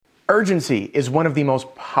Urgency is one of the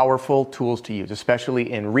most powerful tools to use, especially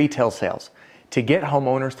in retail sales, to get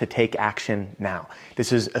homeowners to take action now.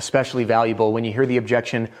 This is especially valuable when you hear the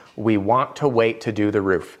objection, we want to wait to do the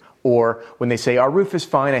roof. Or when they say, our roof is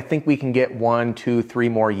fine, I think we can get 1, 2, 3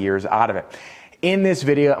 more years out of it. In this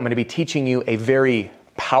video, I'm going to be teaching you a very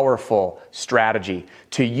powerful strategy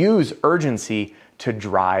to use urgency to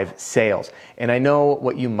drive sales. And I know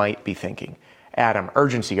what you might be thinking. Adam,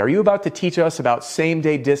 urgency. Are you about to teach us about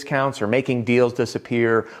same-day discounts or making deals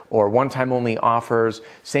disappear or one-time only offers,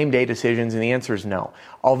 same-day decisions? And the answer is no.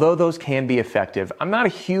 Although those can be effective, I'm not a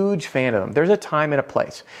huge fan of them. There's a time and a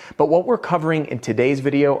place. But what we're covering in today's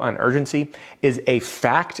video on urgency is a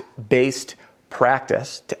fact-based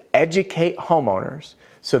practice to educate homeowners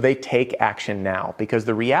so they take action now. Because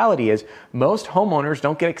the reality is most homeowners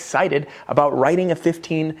don't get excited about writing a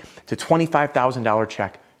 $15,000 to $25,000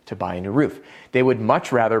 check to buy a new roof. They would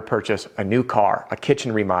much rather purchase a new car, a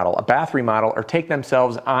kitchen remodel, a bath remodel, or take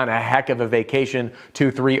themselves on a heck of a vacation,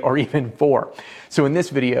 2, 3, or even 4. So in this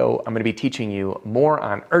video, I'm going to be teaching you more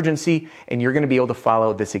on urgency, and you're going to be able to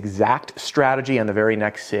follow this exact strategy on the very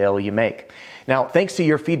next sale you make. Now, thanks to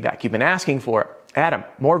your feedback, you've been asking for it. Adam,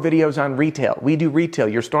 more videos on retail. We do retail.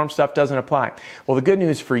 Your storm stuff doesn't apply. Well, the good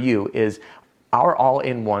news for you is our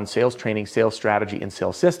all-in-one sales training, sales strategy, and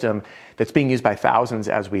sales system that's being used by thousands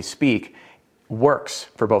as we speak works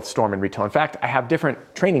for both storm and retail. In fact, I have different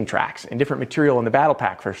training tracks and different material in the battle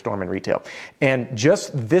pack for storm and retail. And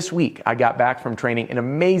just this week, I got back from training an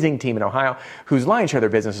amazing team in Ohio whose lion's share of their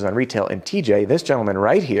business is on retail. And TJ, this gentleman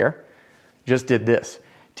right here, just did this.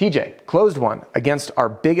 TJ closed one against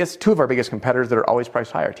two of our biggest competitors that are always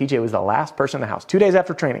priced higher. TJ was the last person in the house, 2 days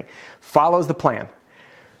after training, follows the plan.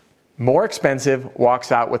 More expensive,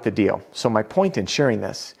 walks out with the deal. So my point in sharing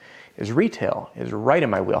this is retail is right in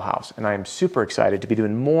my wheelhouse, and I am super excited to be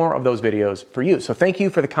doing more of those videos for you. So thank you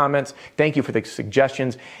for the comments. Thank you for the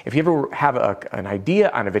suggestions. If you ever have an idea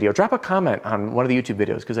on a video, drop a comment on one of the YouTube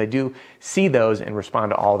videos because I do see those and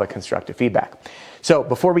respond to all the constructive feedback. So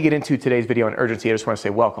before we get into today's video on urgency, I just want to say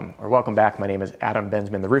welcome back. My name is Adam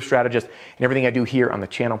Bensman, the Roof Strategist, and everything I do here on the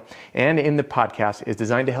channel and in the podcast is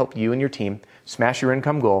designed to help you and your team smash your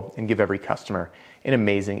income goal and give every customer an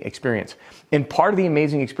amazing experience. And part of the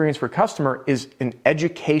amazing experience for a customer is an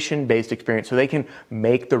education-based experience so they can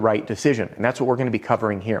make the right decision. And that's what we're going to be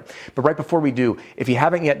covering here. But right before we do, if you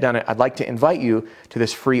haven't yet done it, I'd like to invite you to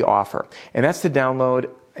this free offer. And that's to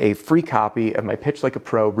download a free copy of my Pitch Like a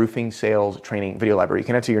Pro roofing sales training video library. You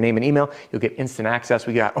can enter your name and email. You'll get instant access.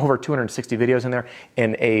 We got over 260 videos in there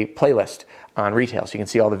and a playlist on retail. So you can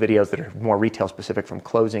see all the videos that are more retail specific from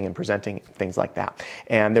closing and presenting, things like that.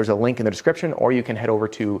 And there's a link in the description, or you can head over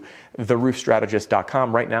to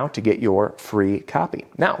theroofstrategist.com right now to get your free copy.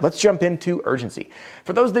 Now, let's jump into urgency.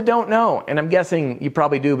 For those that don't know, and I'm guessing you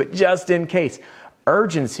probably do, but just in case,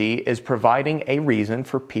 urgency is providing a reason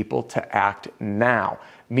for people to act now,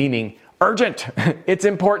 meaning urgent. It's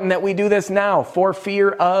important that we do this now for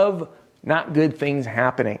fear of not good things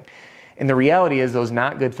happening. And the reality is those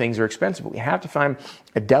not good things are expensive, but we have to find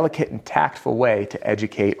a delicate and tactful way to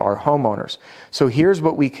educate our homeowners. So here's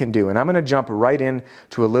what we can do. And I'm going to jump right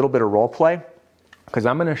into a little bit of role play because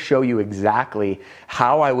I'm going to show you exactly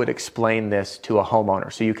how I would explain this to a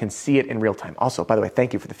homeowner so you can see it in real time. Also, by the way,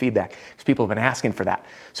 thank you for the feedback because people have been asking for that.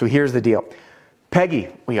 So here's the deal. Peggy,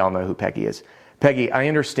 we all know who Peggy is. Peggy, I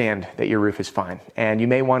understand that your roof is fine and you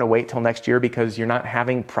may want to wait till next year because you're not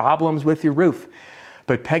having problems with your roof.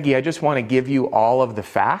 But Peggy, I just want to give you all of the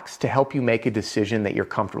facts to help you make a decision that you're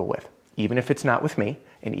comfortable with, even if it's not with me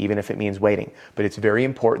and even if it means waiting. But it's very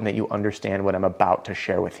important that you understand what I'm about to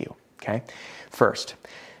share with you, okay? First,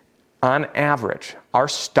 on average, our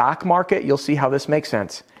stock market, you'll see how this makes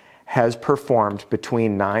sense, has performed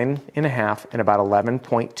between 9.5% and about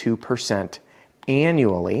 11.2%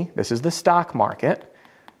 annually. This is the stock market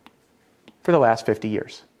for the last 50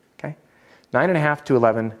 years, okay? 9.5% to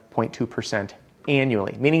 11.2%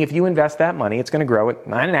 annually, meaning if you invest that money, it's going to grow at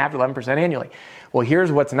 9.5% to 11% annually. Well,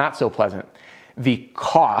 here's what's not so pleasant. The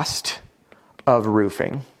cost of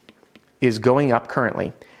roofing is going up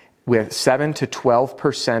currently with 7 to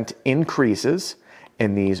 12% increases,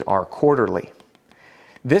 and these are quarterly.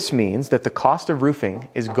 This means that the cost of roofing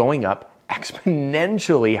is going up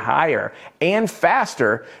exponentially higher and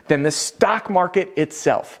faster than the stock market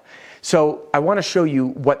itself. So I want to show you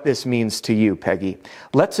what this means to you, Peggy.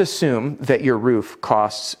 Let's assume that your roof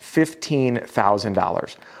costs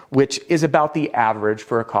 $15,000, which is about the average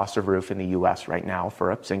for a cost of roof in the U.S. right now for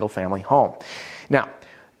a single-family home. Now,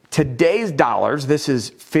 today's dollars, this is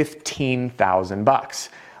 $15,000.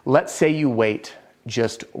 Let's say you wait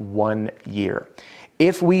just 1 year.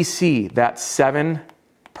 If we see that 7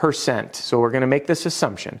 so we're going to make this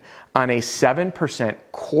assumption, on a 7%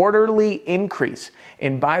 quarterly increase,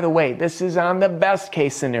 and by the way, this is on the best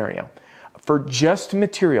case scenario, for just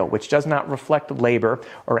material, which does not reflect labor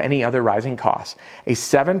or any other rising costs, a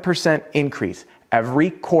 7% increase every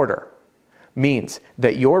quarter means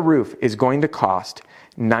that your roof is going to cost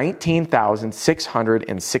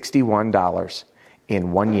 $19,661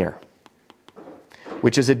 in 1 year,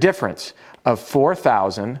 which is a difference of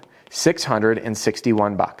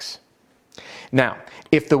 $4,661. Now,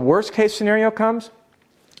 if the worst case scenario comes,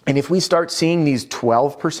 and if we start seeing these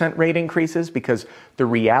 12% rate increases, because the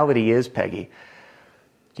reality is, Peggy,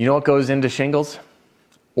 you know what goes into shingles?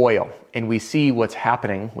 Oil. And we see what's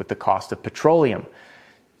happening with the cost of petroleum.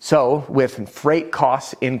 So with freight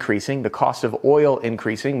costs increasing, the cost of oil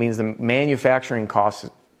increasing means the manufacturing cost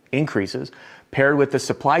increases, paired with the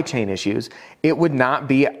supply chain issues, it would not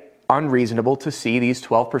be unreasonable to see these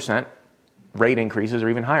 12% rate increases or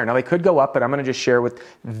even higher. Now they could go up, but I'm going to just share what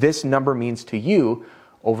this number means to you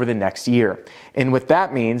over the next year. And what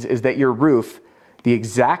that means is that your roof, the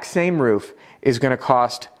exact same roof, is going to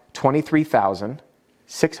cost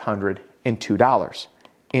 $23,602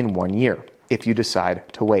 in 1 year if you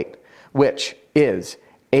decide to wait, which is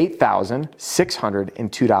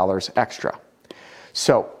 $8,602 extra.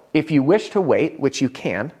 So if you wish to wait, which you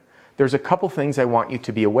can, there's a couple things I want you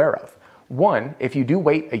to be aware of. One, if you do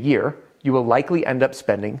wait a year, you will likely end up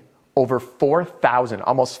spending over $4,000,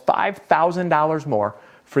 almost $5,000 more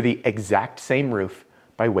for the exact same roof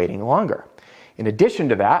by waiting longer. In addition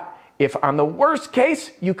to that, if on the worst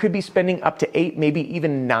case, you could be spending up to $8,000, maybe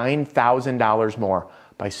even $9,000 more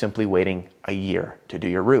by simply waiting a year to do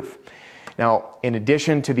your roof. Now, in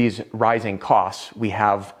addition to these rising costs, we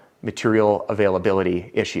have material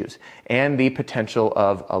availability issues and the potential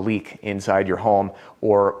of a leak inside your home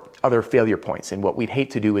or other failure points. And what we'd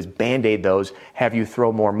hate to do is band-aid those, have you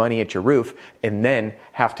throw more money at your roof, and then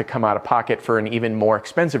have to come out of pocket for an even more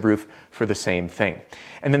expensive roof for the same thing.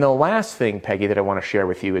 And then the last thing, Peggy, that I want to share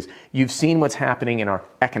with you is you've seen what's happening in our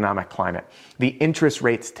economic climate. The interest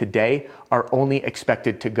rates today are only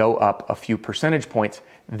expected to go up a few percentage points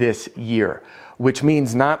this year, which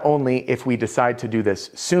means not only if we decide to do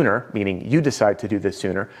this sooner, meaning you decide to do this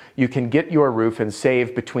sooner, you can get your roof and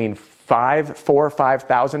save between $4,000 or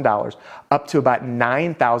 $5,000 up to about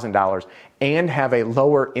 $9,000 and have a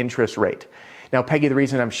lower interest rate. Now, Peggy, the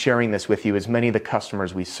reason I'm sharing this with you is many of the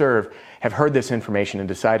customers we serve have heard this information and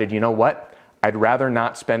decided, you know what? I'd rather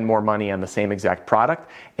not spend more money on the same exact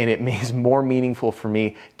product, and it is more meaningful for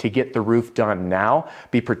me to get the roof done now,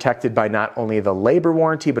 be protected by not only the labor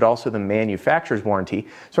warranty, but also the manufacturer's warranty,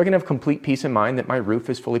 so I can have complete peace of mind that my roof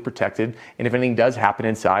is fully protected, and if anything does happen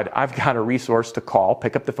inside, I've got a resource to call,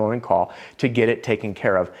 pick up the phone and call to get it taken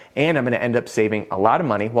care of. And I'm going to end up saving a lot of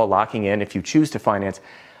money while locking in, if you choose to finance,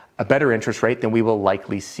 a better interest rate than we will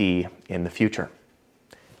likely see in the future.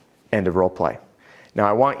 End of role play. Now,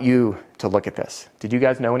 I want you to look at this. Did you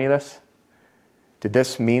guys know any of this? Did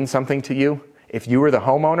this mean something to you? If you were the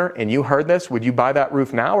homeowner and you heard this, would you buy that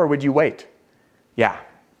roof now or would you wait? Yeah,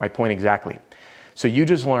 my point exactly. So you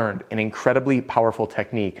just learned an incredibly powerful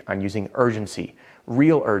technique on using urgency,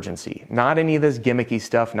 real urgency, not any of this gimmicky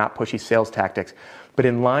stuff, not pushy sales tactics, but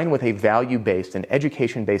in line with a value-based and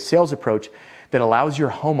education-based sales approach that allows your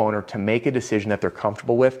homeowner to make a decision that they're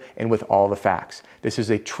comfortable with and with all the facts. This is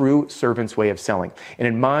a true servant's way of selling. And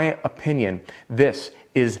in my opinion, this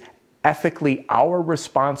is ethically our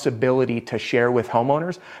responsibility to share with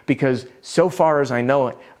homeowners, because so far as I know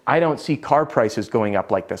it, I don't see car prices going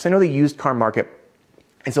up like this. I know the used car market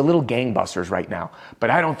is a little gangbusters right now, but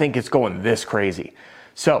I don't think it's going this crazy.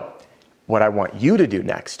 So what I want you to do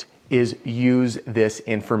next is use this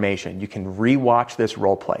information. You can rewatch this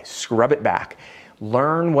role play, scrub it back,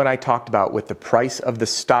 learn what I talked about with the price of the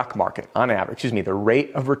stock market on average, the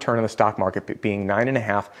rate of return on the stock market being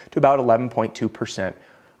 9.5% to about 11.2%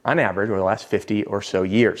 on average over the last 50 or so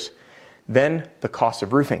years. Then the cost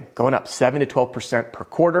of roofing going up 7 to 12% per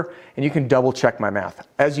quarter, and you can double check my math.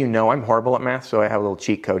 As you know, I'm horrible at math, so I have a little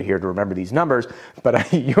cheat code here to remember these numbers,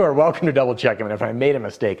 but you are welcome to double check them. And if I made a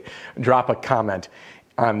mistake, drop a comment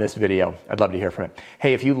on this video. I'd love to hear from it.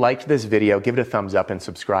 Hey, if you liked this video, give it a thumbs up and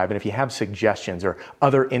subscribe. And if you have suggestions or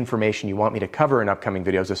other information you want me to cover in upcoming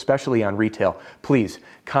videos, especially on retail, please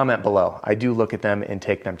comment below. I do look at them and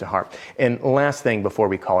take them to heart. And last thing before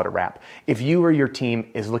we call it a wrap, if you or your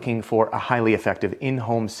team is looking for a highly effective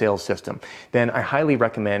in-home sales system, then I highly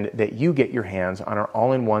recommend that you get your hands on our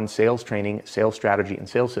all-in-one sales training, sales strategy, and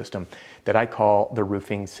sales system that I call the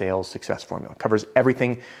Roofing Sales Success Formula. It covers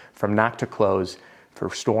everything from knock to close for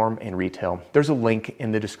storm and retail. There's a link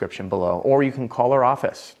in the description below, or you can call our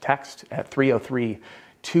office, text at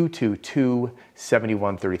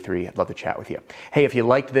 222-7133. I'd love to chat with you. Hey, if you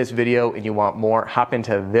liked this video and you want more, hop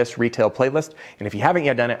into this retail playlist. And if you haven't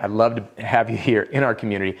yet done it, I'd love to have you here in our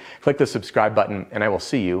community. Click the subscribe button, and I will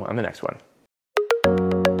see you on the next one.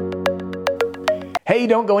 Hey,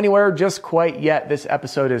 don't go anywhere just quite yet. This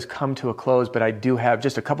episode has come to a close, but I do have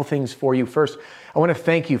just a couple things for you. First, I want to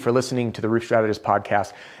thank you for listening to the Roof Strategist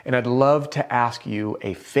podcast, and I'd love to ask you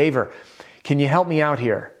a favor. Can you help me out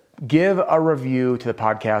here? Give a review to the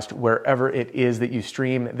podcast wherever it is that you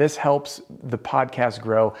stream. This helps the podcast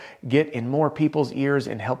grow, get in more people's ears,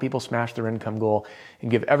 and help people smash their income goal and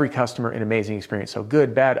give every customer an amazing experience. So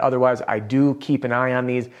good, bad, otherwise, I do keep an eye on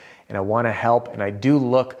these, and I want to help, and I do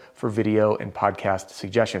look for video and podcast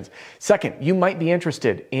suggestions. Second, you might be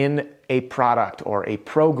interested in a product or a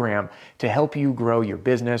program to help you grow your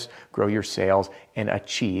business, grow your sales, and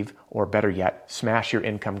achieve, or better yet, smash your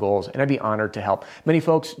income goals. And I'd be honored to help. Many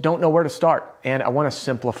folks don't know where to start, and I want to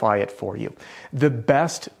simplify it for you. The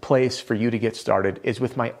best place for you to get started is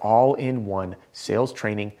with my all-in-one sales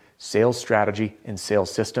training, sales strategy, and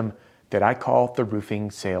sales system that I call the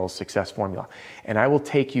Roofing Sales Success Formula. And I will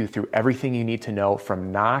take you through everything you need to know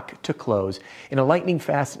from knock to close in a lightning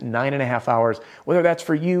fast 9.5 hours, whether that's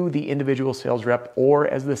for you, the individual sales rep, or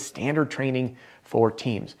as the standard training for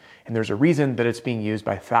teams. And there's a reason that it's being used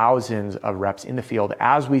by thousands of reps in the field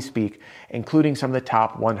as we speak, including some of the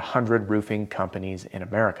top 100 roofing companies in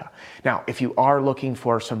America. Now, if you are looking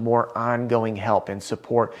for some more ongoing help and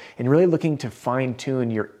support and really looking to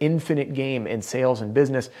fine-tune your infinite game in sales and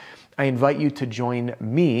business, I invite you to join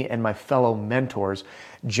me and my fellow mentors,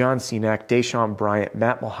 John Cenac, Deshaun Bryant,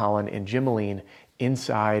 Matt Mulholland, and Jim Moline,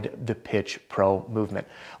 inside the Pitch Pro movement.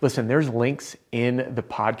 Listen, there's links in the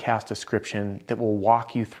podcast description that will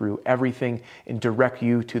walk you through everything and direct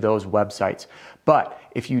you to those websites. But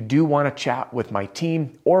if you do want to chat with my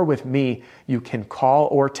team or with me, you can call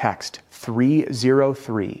or text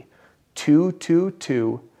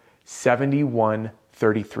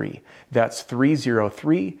 303-222-7133. That's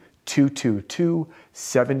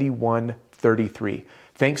 303-222-7133.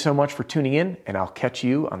 Thanks so much for tuning in, and I'll catch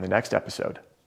you on the next episode.